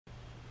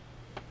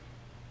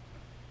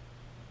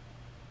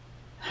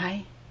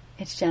Hi,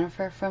 it's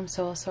Jennifer from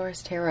Soul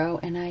Source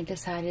Tarot, and I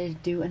decided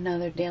to do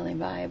another daily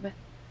vibe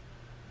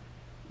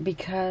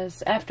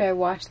because after I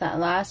watched that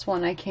last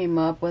one, I came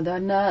up with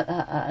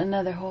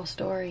another whole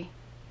story.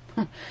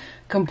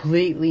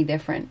 Completely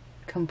different.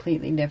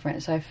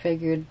 So I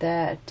figured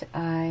that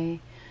I,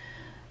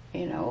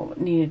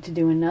 needed to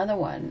do another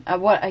one.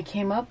 What I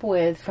came up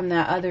with from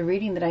that other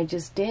reading that I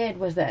just did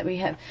was that we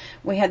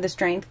had the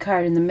Strength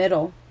card in the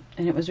middle,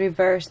 and it was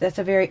reversed. That's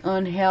a very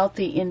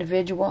unhealthy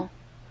individual.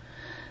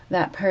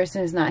 That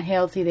person is not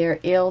healthy. They're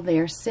ill. They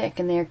are sick,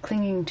 and they are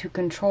clinging to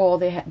control.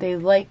 They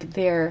like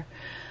their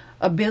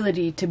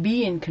ability to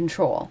be in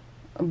control,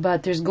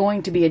 but there's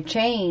going to be a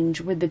change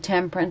with the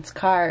Temperance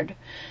card.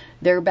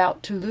 They're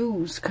about to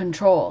lose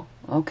control,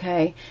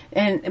 okay?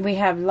 And we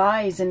have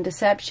lies and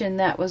deception.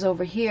 That was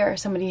over here.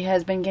 Somebody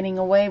has been getting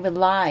away with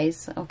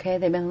lies, okay?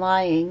 They've been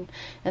lying,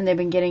 and they've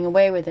been getting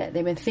away with it.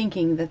 They've been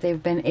thinking that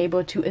they've been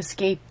able to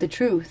escape the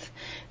truth.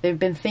 They've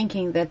been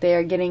thinking that they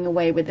are getting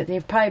away with it.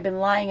 They've probably been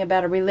lying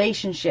about a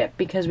relationship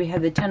because we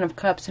have the Ten of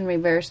Cups in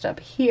reversed up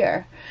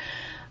here.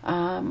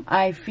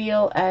 I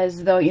feel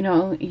as though,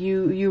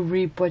 you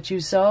reap what you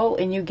sow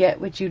and you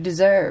get what you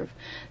deserve.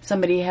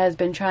 Somebody has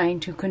been trying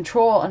to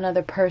control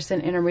another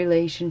person in a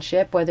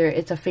relationship, whether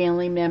it's a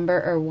family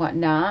member or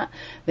whatnot.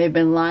 They've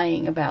been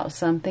lying about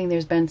something.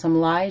 There's been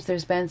some lies.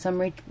 There's been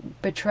some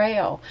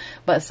betrayal.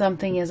 But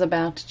something is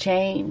about to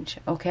change,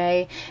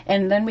 okay?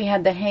 And then we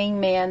had the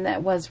Hangman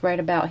that was right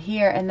about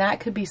here, and that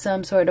could be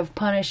some sort of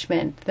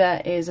punishment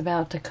that is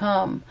about to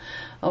come.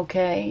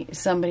 Okay,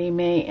 somebody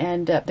may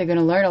end up, they're going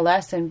to learn a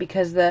lesson,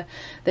 because the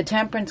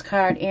Temperance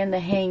card and the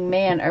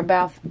Hangman are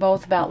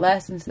both about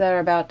lessons that are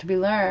about to be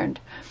learned.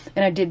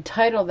 And I did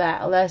title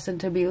that A Lesson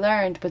to Be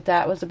Learned, but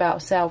that was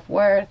about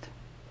self-worth.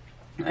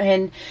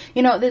 And,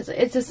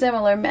 it's a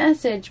similar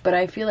message, but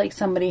I feel like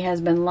somebody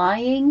has been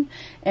lying,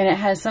 and it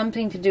has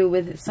something to do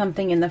with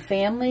something in the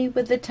family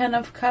with the Ten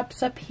of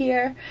Cups up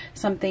here.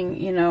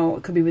 Something,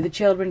 it could be with the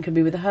children, could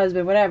be with the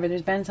husband, whatever.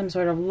 There's been some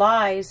sort of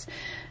lies,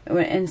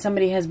 and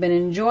somebody has been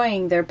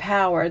enjoying their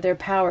power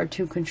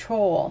to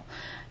control.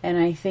 And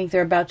I think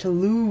they're about to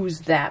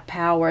lose that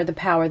power, the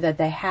power that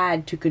they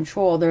had to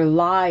control. Their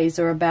lies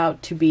are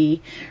about to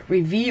be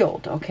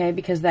revealed, okay?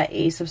 Because that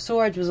Ace of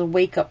Swords was a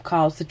wake-up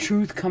call. It's the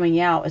truth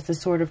coming out. It's the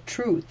sword of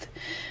truth,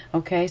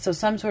 okay? So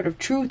some sort of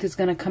truth is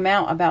going to come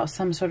out about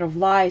some sort of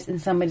lies, and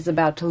somebody's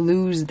about to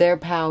lose their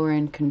power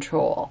and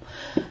control.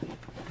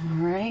 All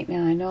right,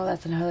 now I know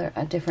that's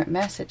a different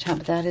message, huh?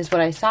 But that is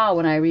what I saw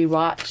when I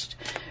rewatched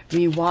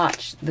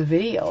the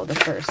video the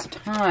first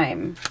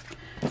time.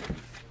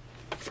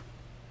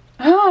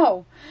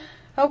 Oh,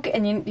 okay,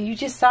 and you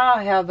just saw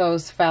how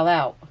those fell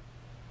out.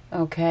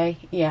 Okay,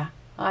 yeah,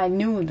 I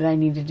knew that I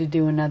needed to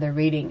do another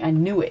reading. I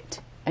knew it,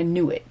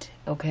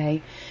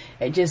 okay?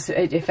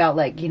 It felt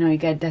like,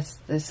 there's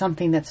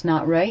something that's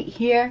not right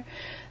here.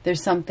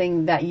 There's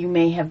something that you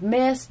may have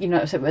missed, so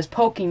it was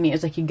poking me. It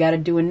was like, you got to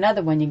do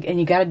another one, and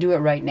you got to do it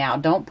right now.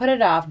 Don't put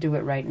it off, do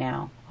it right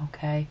now.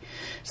 Okay,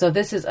 so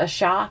this is a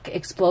shock,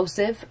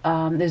 explosive.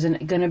 There's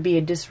going to be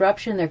a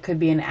disruption. There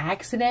could be an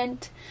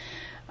accident.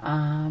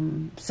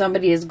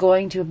 Somebody is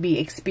going to be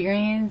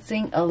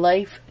experiencing a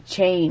life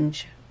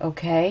change,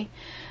 okay?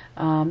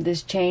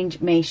 This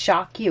change may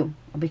shock you,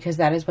 because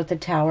that is what the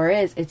Tower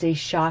is. It's a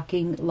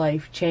shocking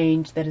life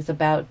change that is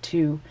about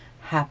to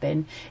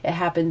happen. It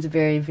happens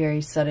very,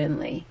 very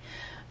suddenly.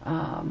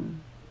 Well,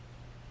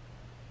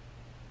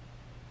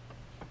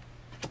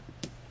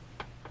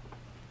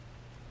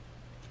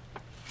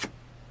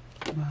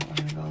 we're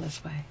going to go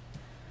this way.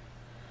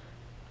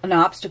 An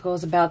obstacle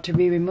is about to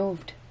be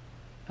removed.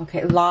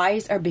 Okay,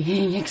 lies are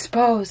being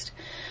exposed.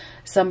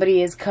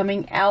 Somebody is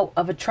coming out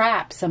of a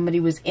trap. Somebody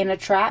was in a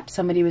trap.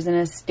 Somebody was in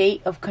a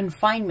state of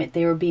confinement.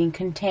 They were being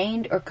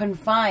contained or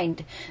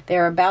confined. They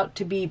are about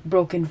to be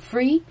broken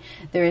free.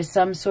 There is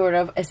some sort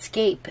of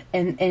escape.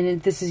 And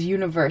this is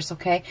universe,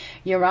 okay?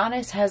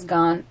 Uranus has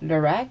gone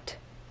direct,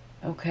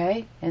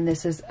 okay? And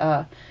this is,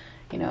 a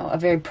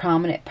very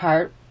prominent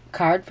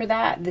card for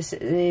that. This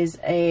is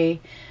a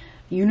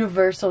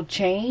universal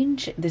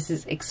change. This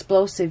is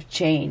explosive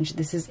change.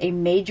 This is a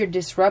major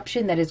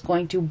disruption that is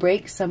going to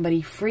break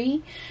somebody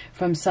free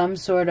from some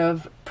sort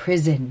of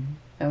prison,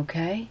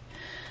 okay?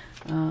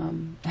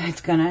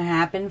 It's going to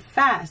happen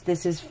fast.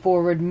 This is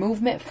forward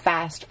movement,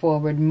 fast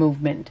forward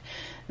movement.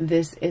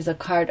 This is a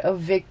card of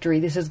victory.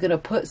 This is going to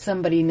put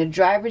somebody in the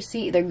driver's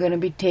seat. They're going to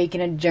be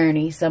taking a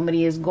journey.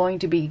 Somebody is going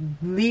to be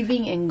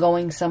leaving and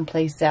going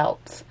someplace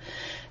else.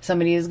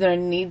 Somebody is going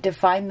to need to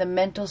find the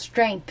mental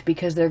strength,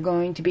 because they're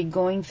going to be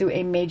going through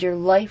a major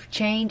life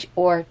change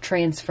or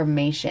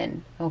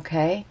transformation,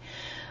 okay?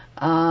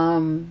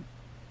 Somebody's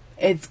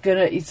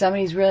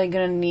really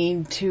going to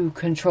need to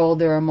control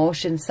their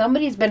emotions.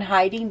 Somebody's been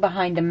hiding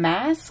behind a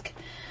mask,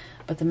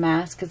 but the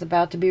mask is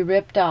about to be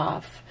ripped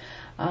off.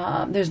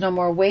 There's no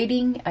more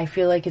waiting. I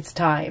feel like it's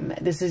time.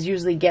 This is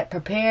usually get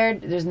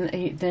prepared.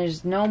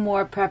 There's no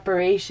more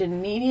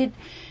preparation needed.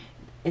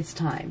 It's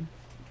time.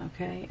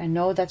 Okay, I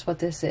know that's what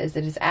this is.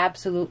 It is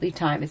absolutely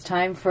time. It's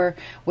time for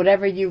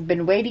whatever you've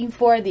been waiting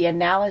for. The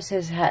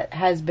analysis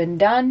has been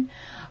done.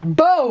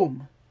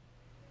 Boom!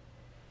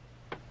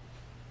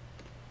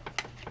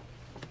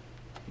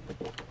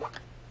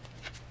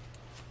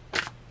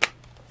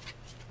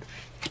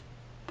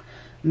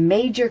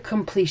 Major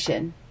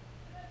completion.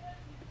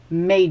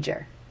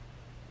 Major.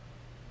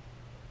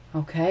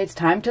 Okay, it's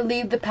time to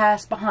leave the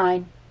past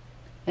behind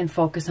and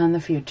focus on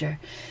the future.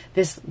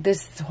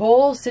 This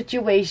whole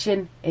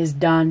situation is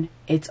done.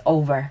 It's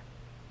over.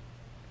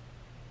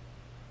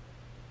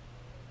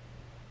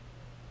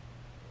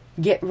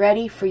 Get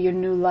ready for your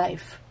new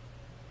life.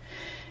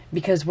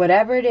 Because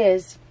whatever it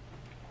is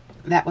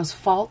that was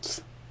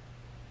false,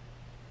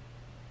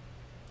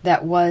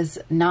 that was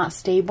not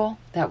stable,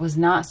 that was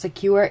not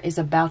secure, is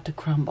about to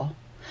crumble.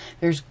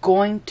 There's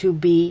going to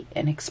be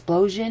an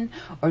explosion,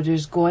 or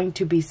there's going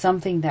to be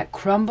something that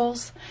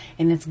crumbles,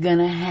 and it's going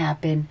to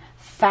happen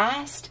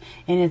fast,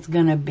 and it's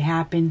going to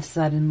happen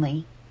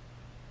suddenly.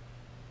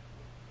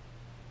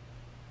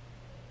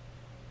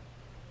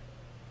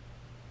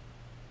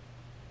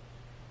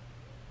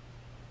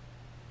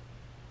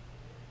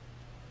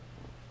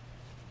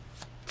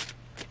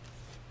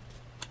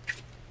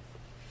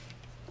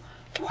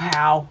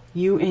 Wow,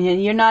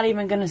 you're not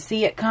even going to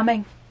see it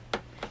coming.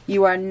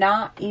 You are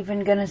not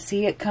even going to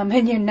see it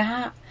coming. You're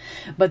not.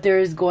 But there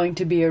is going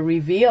to be a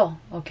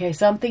reveal. Okay,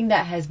 something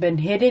that has been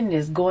hidden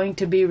is going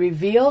to be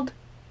revealed.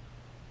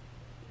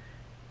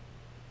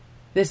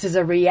 This is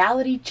a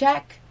reality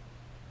check.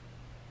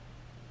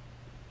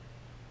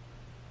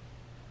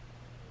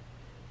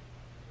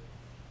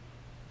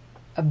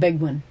 A big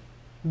one.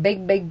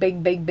 Big, big,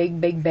 big, big,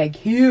 big, big, big.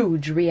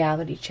 Huge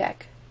reality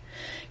check.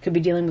 Could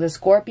be dealing with a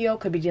Scorpio.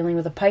 Could be dealing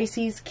with a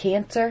Pisces,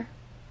 Cancer.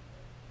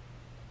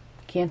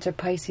 Cancer,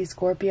 Pisces,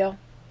 Scorpio.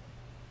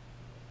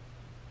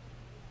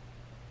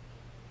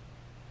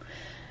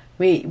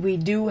 We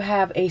do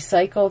have a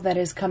cycle that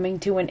is coming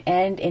to an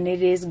end, and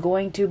it is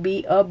going to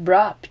be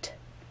abrupt.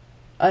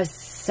 A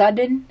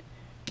sudden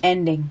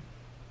ending.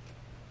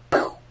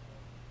 Poof.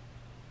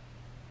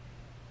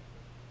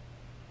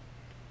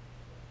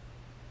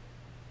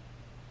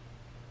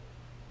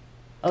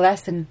 A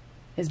lesson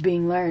is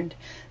being learned.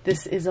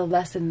 This is a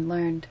lesson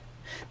learned.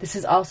 This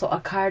is also a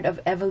card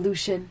of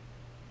evolution.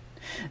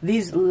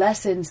 These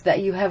lessons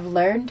that you have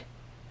learned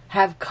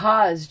have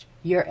caused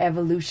your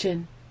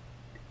evolution.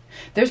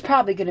 There's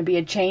probably going to be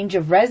a change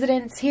of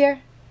residence here.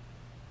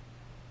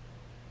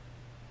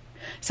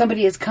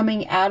 Somebody is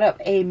coming out of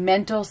a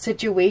mental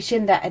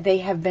situation that they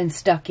have been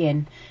stuck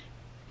in.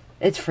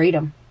 It's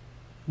freedom.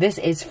 This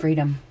is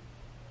freedom.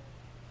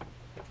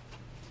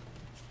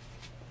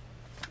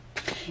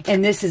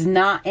 And this is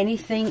not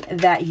anything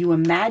that you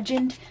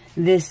imagined.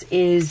 This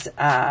is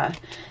the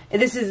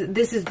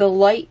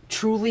light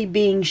truly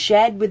being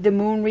shed with the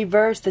moon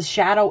reverse. The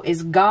shadow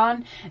is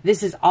gone.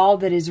 This is all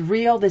that is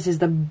real. This is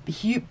the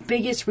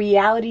biggest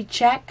reality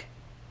check.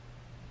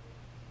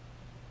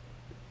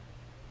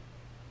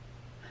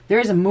 There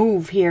is a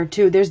move here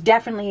too. There's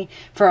definitely,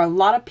 for a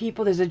lot of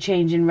people, there's a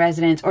change in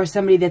residence, or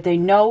somebody that they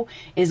know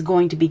is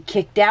going to be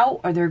kicked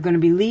out, or they're going to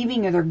be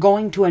leaving, or they're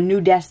going to a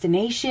new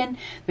destination.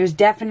 There's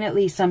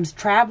definitely some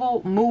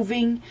travel,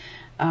 moving,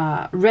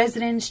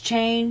 residence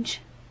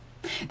change.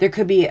 There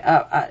could be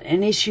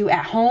an issue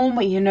at home.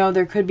 You know,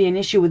 there could be an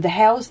issue with the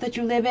house that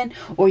you live in,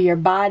 or your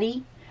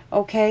body.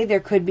 Okay, there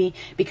could be,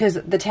 because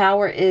the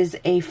tower is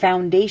a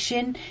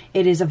foundation,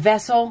 it is a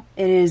vessel,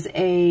 it is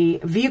a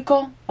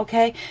vehicle,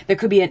 okay? There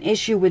could be an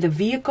issue with a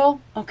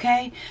vehicle,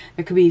 okay?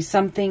 There could be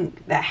something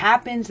that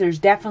happens. There's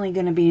definitely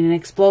going to be an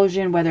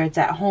explosion, whether it's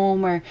at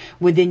home or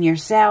within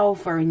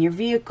yourself or in your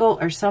vehicle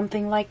or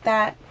something like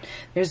that.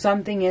 There's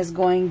something is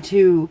going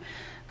to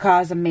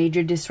cause a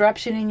major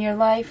disruption in your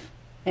life,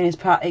 and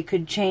it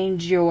could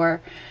change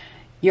your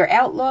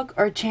outlook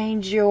or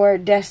change your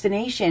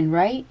destination,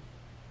 right?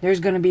 There's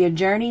going to be a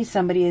journey.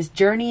 Somebody is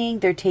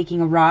journeying. They're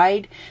taking a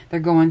ride. They're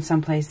going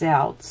someplace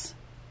else.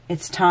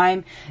 It's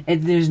time.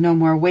 There's no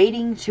more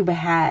waiting to be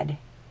had.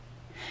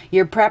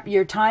 Your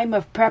time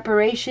of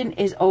preparation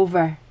is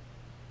over.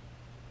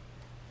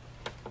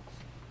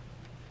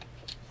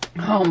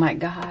 Oh my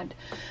God.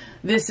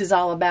 This is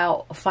all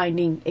about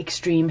finding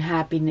extreme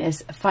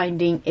happiness,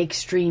 finding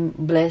extreme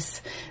bliss.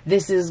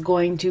 This is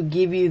going to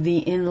give you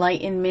the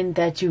enlightenment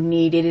that you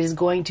need. It is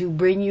going to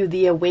bring you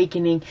the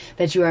awakening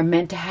that you are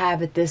meant to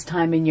have at this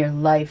time in your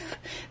life.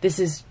 This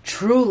is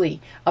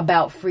truly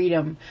about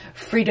freedom.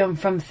 Freedom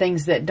from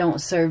things that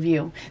don't serve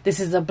you. This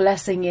is a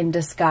blessing in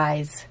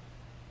disguise.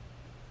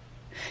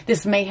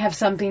 This may have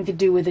something to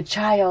do with a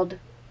child.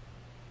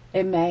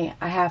 It may.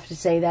 I have to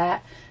say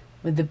that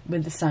with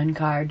the Sun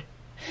card.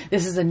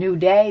 This is a new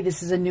day.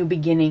 This is a new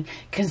beginning.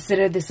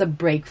 Consider this a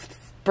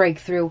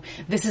breakthrough.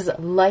 This is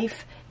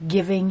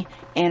life-giving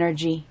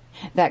energy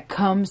that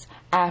comes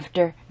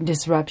after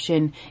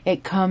disruption.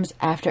 It comes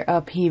after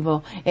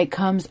upheaval. It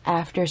comes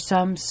after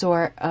some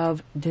sort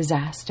of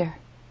disaster.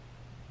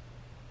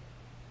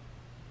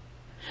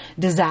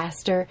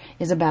 Disaster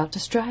is about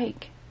to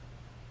strike.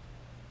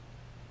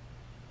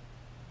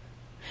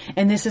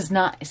 And this is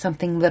not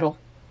something little.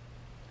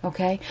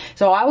 Okay?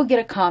 So I would get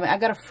a comment. I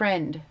got a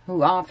friend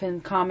who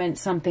often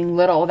comments something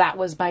little. That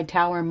was my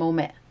tower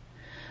moment.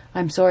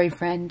 I'm sorry,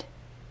 friend.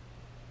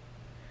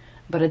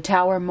 But a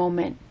tower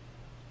moment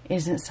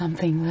isn't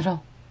something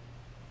little.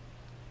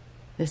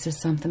 This is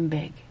something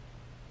big.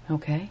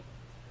 Okay?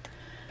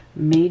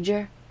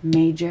 Major,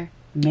 major,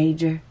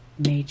 major,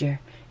 major.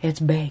 It's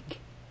big.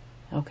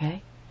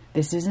 Okay?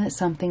 This isn't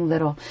something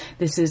little.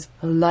 This is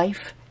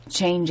life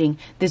changing.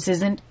 This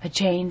isn't a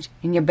change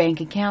in your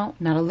bank account.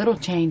 Not a little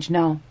change.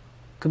 No.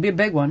 Could be a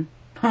big one.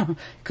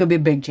 Could be a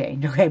big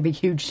change. Okay? Big,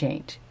 huge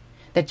change.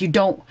 That you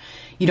don't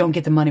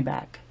get the money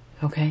back.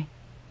 Okay?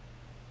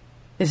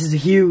 This is a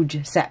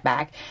huge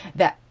setback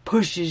that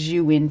pushes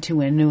you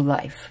into a new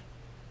life.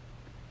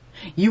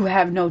 You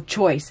have no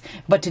choice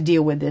but to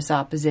deal with this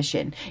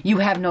opposition. You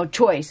have no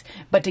choice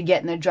but to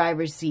get in the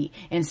driver's seat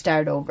and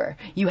start over.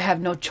 You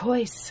have no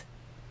choice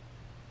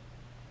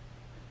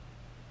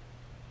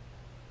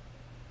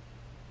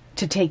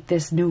to take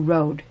this new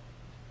road.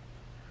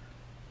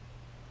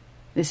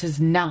 This is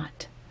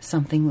not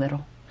something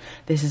little.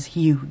 This is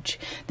huge.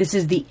 This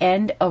is the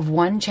end of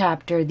one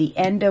chapter, the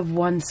end of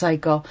one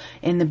cycle,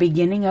 and the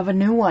beginning of a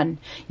new one.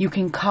 You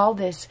can call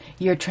this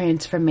your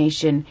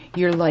transformation,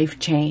 your life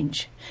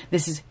change.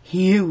 This is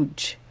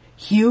huge,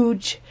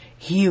 huge,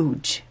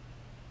 huge.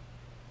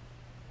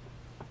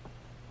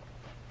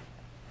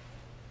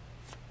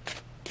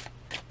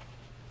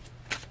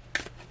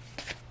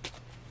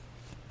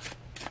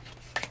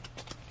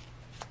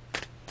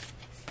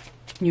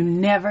 You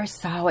never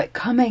saw it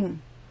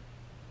coming.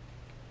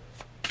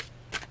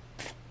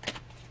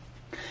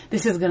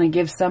 This is going to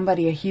give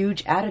somebody a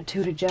huge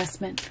attitude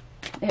adjustment.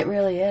 It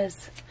really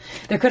is.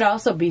 There could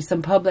also be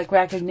some public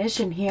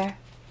recognition here.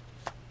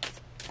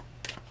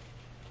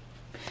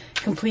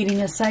 Completing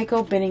a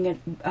cycle, beginning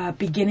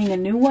a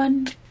new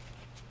one.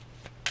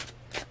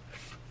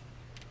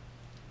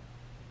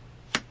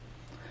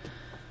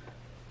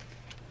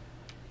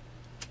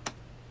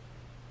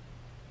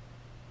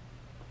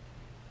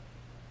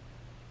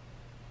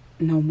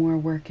 No more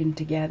working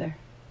together.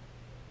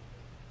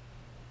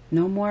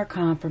 No more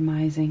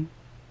compromising.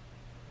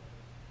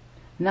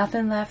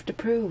 Nothing left to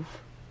prove.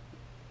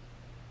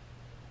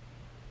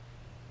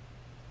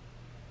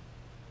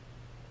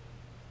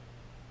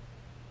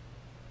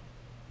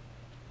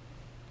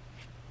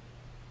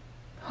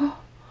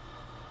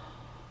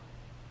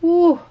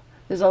 Ooh,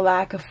 there's a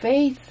lack of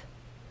faith.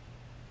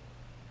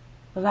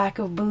 A lack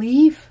of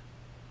belief.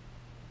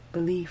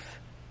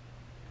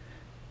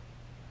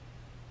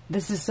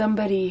 This is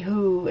somebody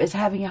who is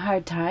having a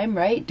hard time,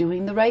 right?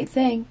 Doing the right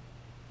thing.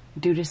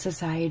 Due to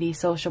society,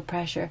 social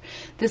pressure.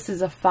 This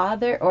is a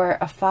father or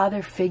a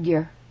father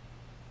figure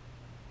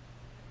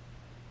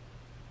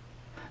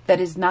that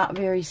is not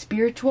very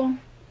spiritual.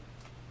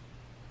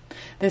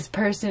 This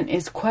person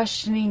is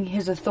questioning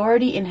his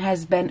authority and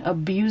has been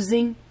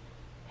abusing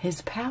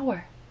his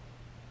power.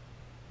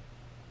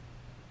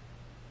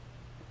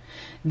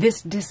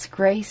 This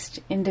disgraced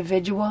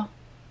individual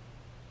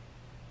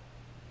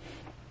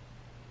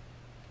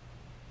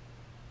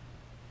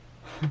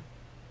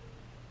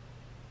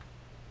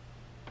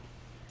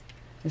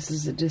This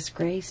is a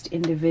disgraced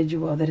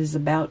individual that is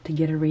about to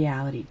get a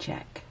reality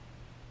check.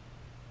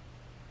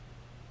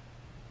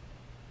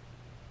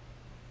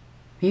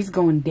 He's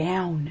going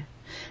down.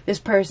 This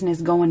person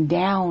is going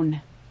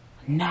down,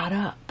 not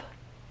up.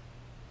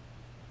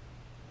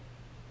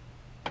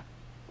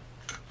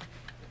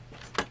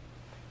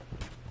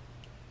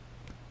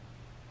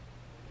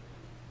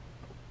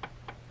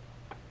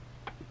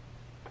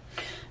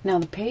 Now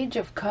the Page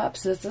of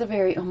Cups, this is a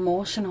very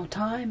emotional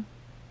time.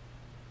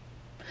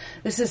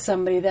 This is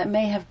somebody that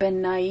may have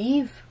been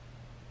naive.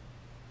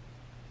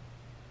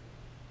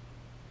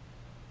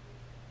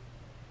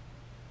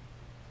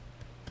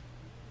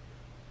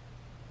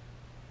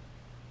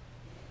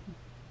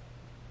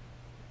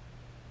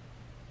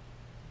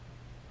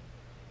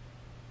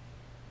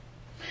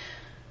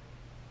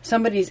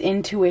 Somebody's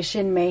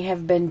intuition may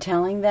have been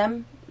telling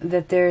them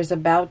that there's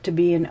about to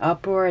be an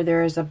uproar,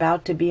 there is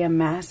about to be a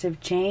massive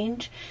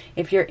change.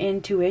 If your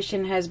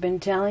intuition has been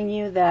telling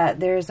you that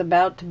there's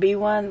about to be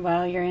one,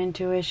 well, your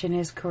intuition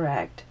is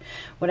correct.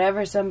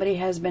 Whatever somebody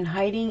has been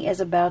hiding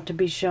is about to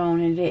be shown,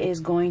 and it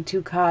is going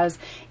to cause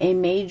a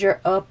major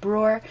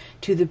uproar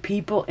to the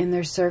people in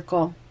their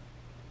circle.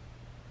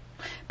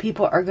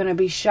 People are going to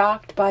be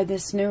shocked by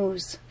this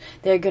news.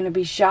 They're going to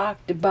be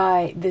shocked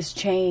by this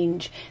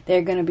change.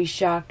 They're going to be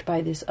shocked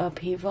by this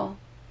upheaval.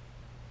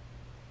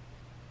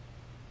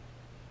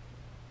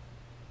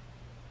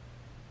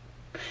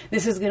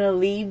 This is going to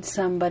lead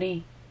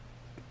somebody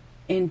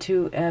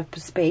into a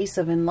space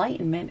of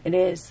enlightenment. It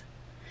is.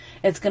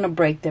 It's going to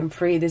break them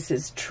free. This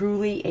is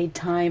truly a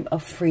time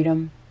of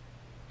freedom.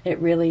 It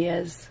really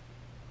is.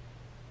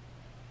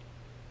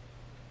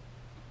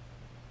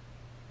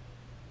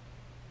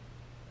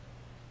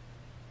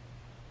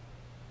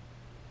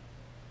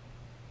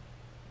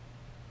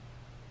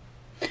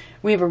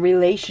 We have a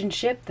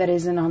relationship that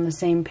isn't on the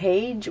same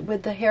page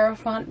with the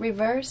Hierophant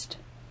reversed.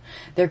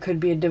 There could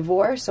be a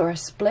divorce or a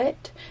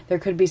split. There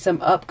could be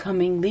some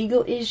upcoming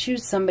legal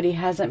issues. Somebody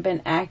hasn't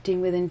been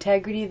acting with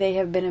integrity. They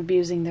have been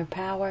abusing their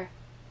power.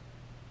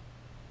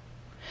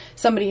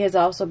 Somebody has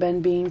also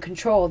been being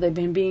controlled. They've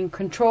been being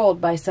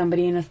controlled by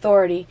somebody in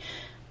authority.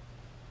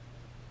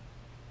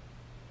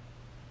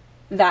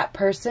 That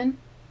person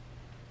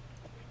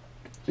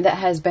that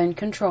has been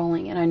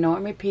controlling, and I know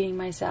I'm repeating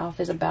myself,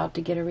 is about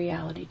to get a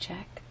reality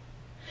check.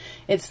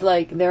 It's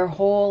like their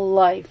whole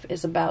life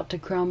is about to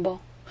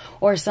crumble,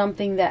 or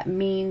something that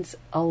means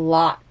a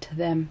lot to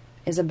them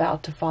is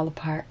about to fall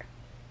apart.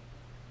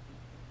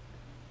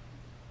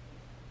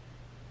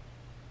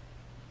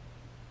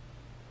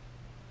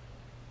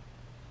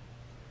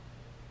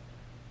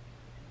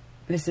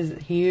 This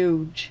is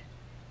huge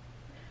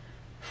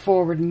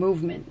forward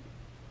movement.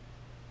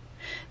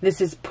 This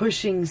is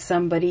pushing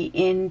somebody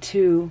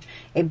into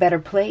a better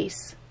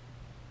place.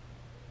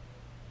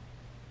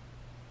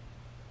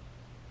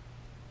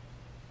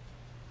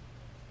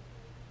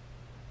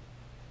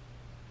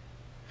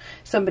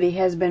 Somebody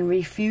has been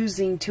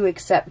refusing to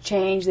accept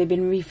change. They've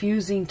been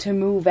refusing to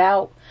move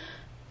out.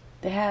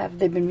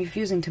 They've been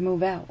refusing to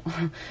move out.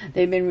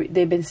 They've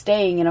been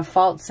staying in a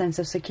false sense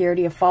of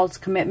security, a false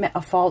commitment,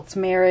 a false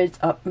marriage,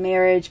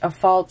 a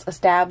false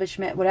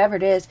establishment, whatever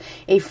it is,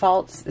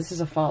 this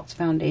is a false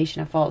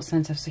foundation, a false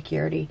sense of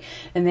security.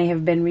 And they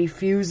have been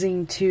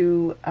refusing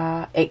to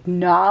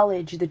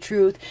acknowledge the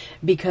truth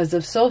because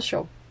of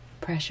social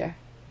pressure.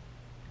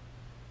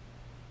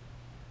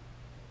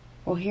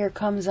 Well, here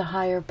comes a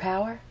higher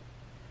power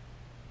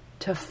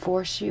to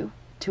force you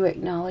to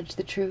acknowledge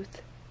the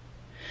truth.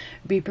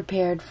 Be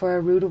prepared for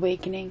a rude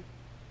awakening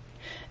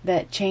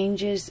that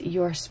changes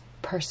your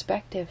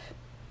perspective.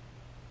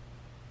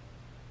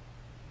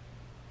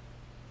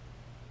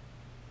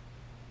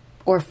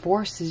 Or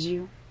forces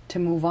you to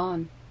move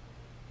on.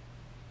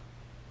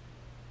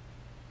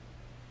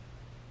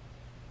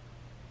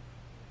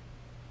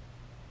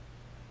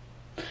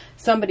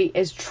 Somebody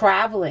is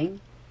traveling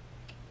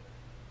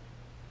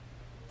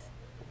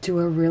to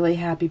a really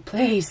happy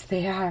place.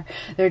 They're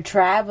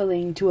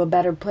traveling to a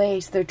better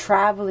place. They're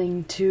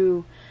traveling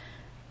to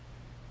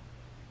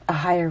a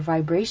higher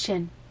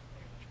vibration.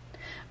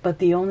 But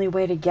the only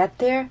way to get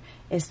there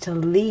is to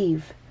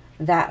leave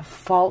that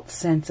false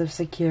sense of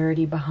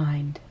security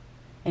behind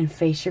and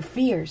face your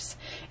fears.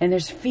 And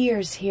there's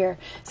fears here.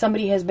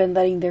 Somebody has been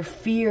letting their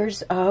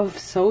fears of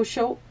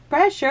social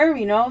pressure,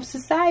 of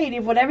society,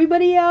 of what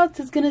everybody else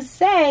is going to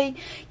say,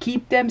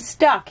 keep them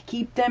stuck,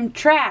 keep them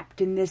trapped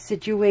in this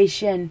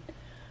situation.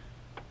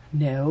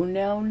 No,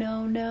 no,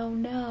 no, no,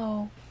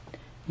 no.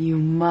 You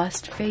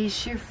must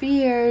face your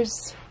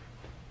fears.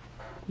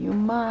 You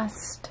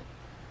must.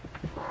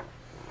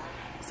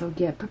 So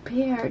get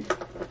prepared.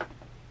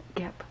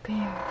 Get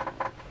prepared.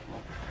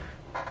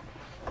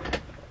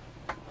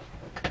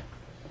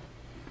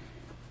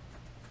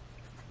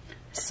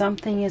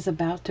 Something is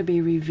about to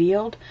be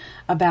revealed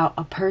about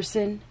a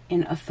person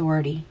in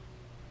authority.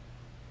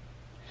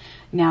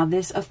 Now,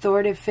 this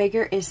authoritative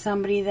figure is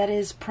somebody that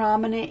is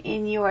prominent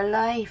in your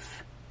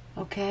life,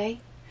 okay?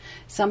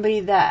 Somebody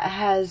that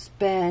has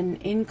been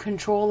in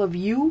control of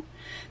you.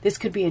 This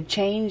could be a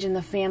change in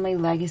the family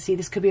legacy.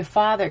 This could be a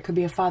father. It could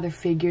be a father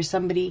figure.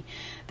 Somebody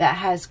that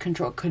has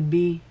control. Could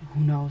be,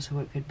 who knows who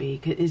it could be.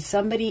 It's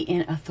somebody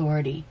in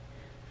authority.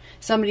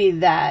 Somebody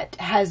that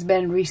has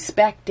been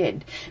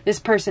respected. This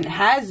person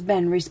has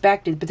been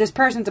respected, but this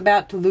person's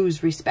about to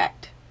lose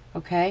respect.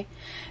 Okay?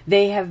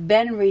 They have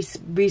been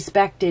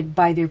respected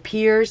by their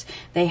peers.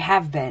 They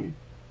have been.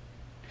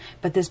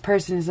 But this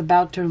person is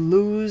about to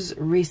lose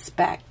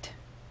respect.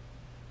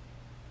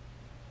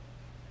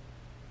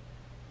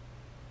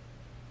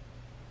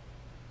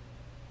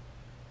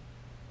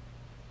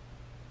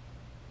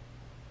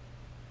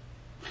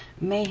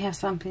 May have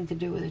something to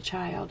do with a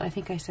child. I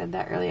think I said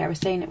that earlier. I was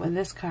saying it with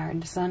this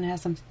card. The sun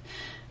has some,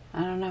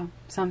 I don't know,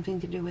 something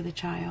to do with a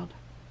child.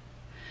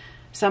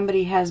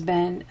 Somebody has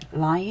been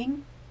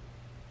lying,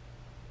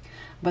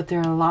 but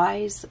their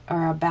lies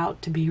are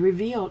about to be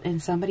revealed,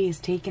 and somebody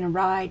is taking a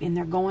ride, and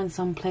they're going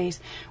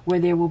someplace where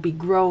there will be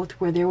growth,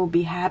 where there will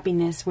be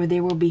happiness, where they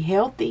will be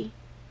healthy.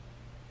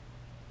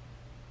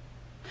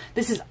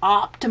 This is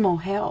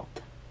optimal health.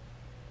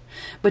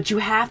 But you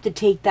have to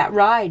take that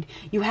ride.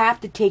 You have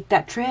to take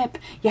that trip.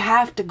 You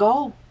have to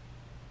go.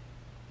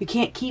 You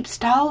can't keep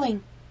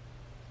stalling.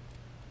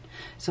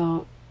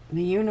 So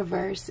the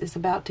universe is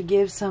about to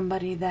give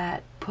somebody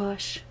that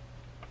push.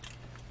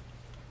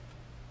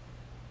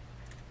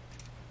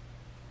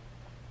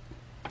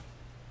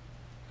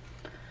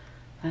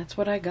 That's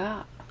what I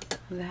got.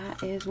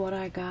 That is what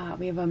I got.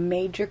 We have a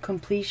major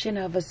completion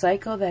of a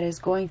cycle that is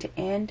going to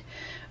end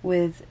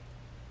with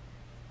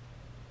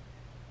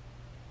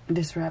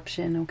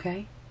disruption,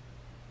 okay?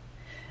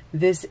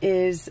 This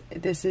is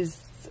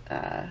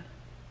a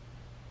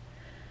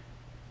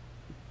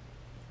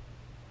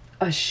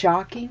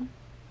shocking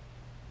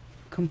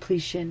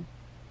completion.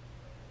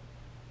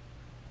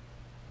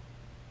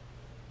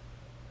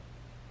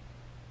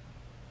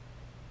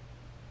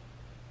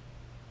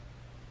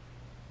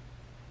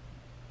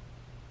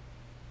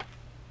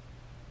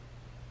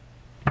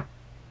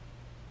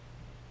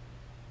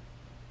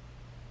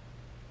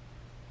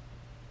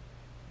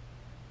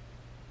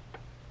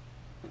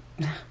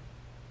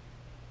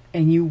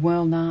 And you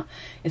will not.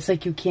 It's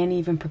like you can't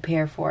even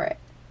prepare for it.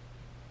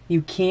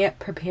 You can't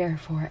prepare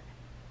for it.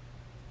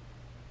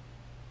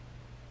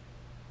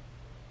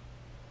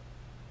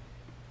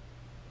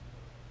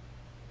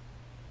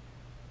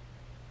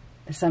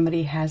 If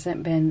somebody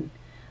hasn't been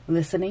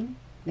listening,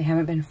 they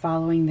haven't been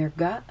following their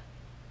gut,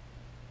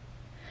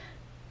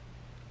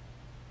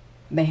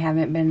 they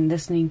haven't been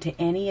listening to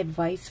any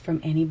advice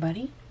from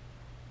anybody,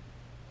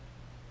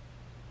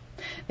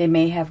 they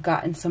may have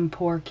gotten some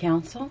poor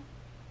counsel,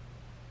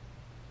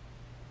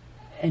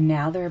 and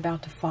now they're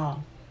about to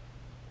fall.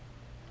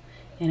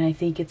 And I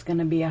think it's going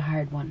to be a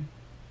hard one.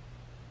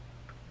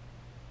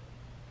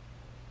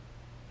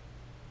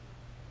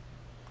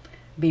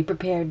 Be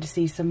prepared to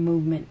see some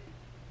movement.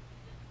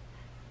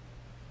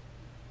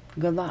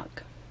 Good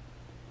luck.